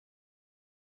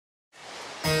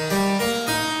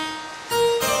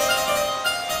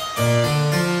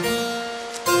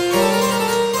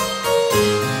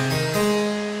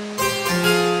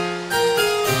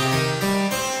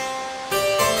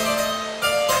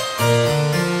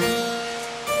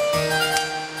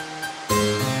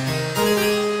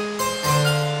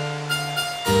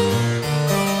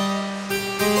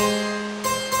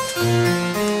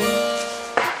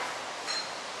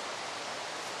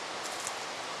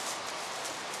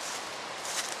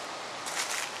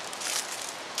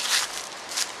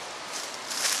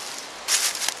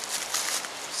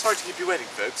Sorry to keep you waiting,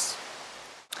 folks.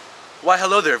 Why,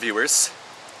 hello there, viewers.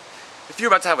 If you're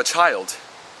about to have a child,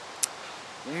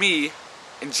 me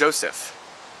and Joseph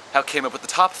have came up with the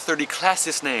top 30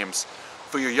 classiest names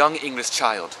for your young English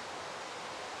child.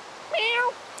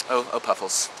 Meow. Oh,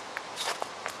 Puffles.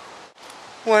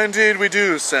 Why, indeed we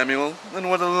do, Samuel, and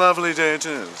what a lovely day it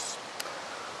is.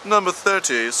 Number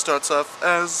 30 starts off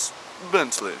as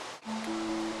Bentley.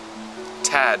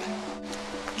 Tad.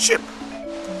 Chip.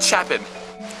 Chapin.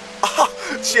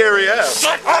 Cherry F.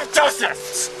 Shut up, Joseph!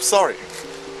 Sorry.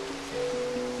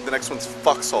 The next one's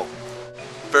Foxhole.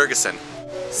 Ferguson.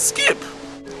 Skip.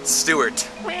 Stewart.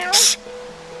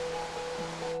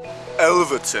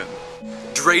 Elverton.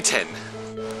 Drayton.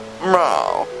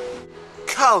 Mao.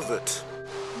 Calvert.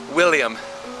 William.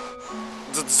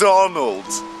 Donald.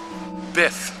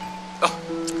 Biff.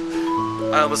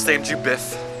 Oh, I almost named you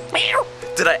Biff.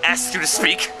 Did I ask you to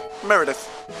speak? Meredith.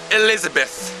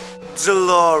 Elizabeth.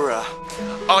 Delora.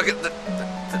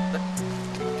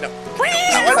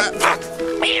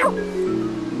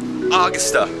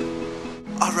 Augusta.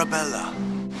 Arabella.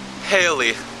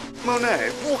 Haley.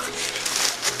 Monet.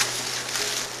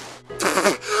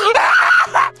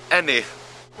 Annie.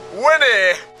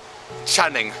 Winnie.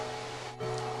 Channing.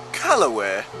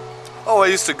 Callaway. Oh, I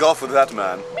used to golf with that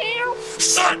man.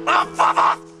 Shut up,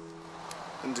 Papa!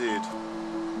 Indeed.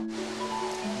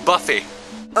 Buffy.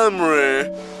 Emery.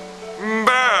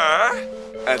 Burr.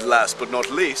 And last but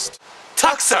not least,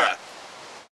 Tuxer.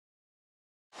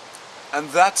 and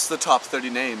that's the top 30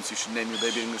 names you should name your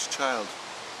baby English child.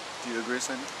 Do you agree,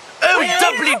 Simon? Oh,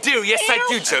 doubly do. Yes, I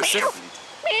do, Joseph.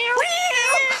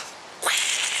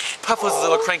 Puffles is a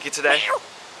little cranky today.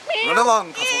 Run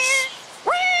along, Puffles.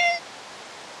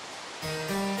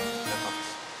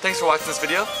 Thanks for watching this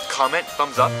video. Comment,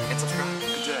 thumbs up, and subscribe.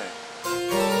 Good day.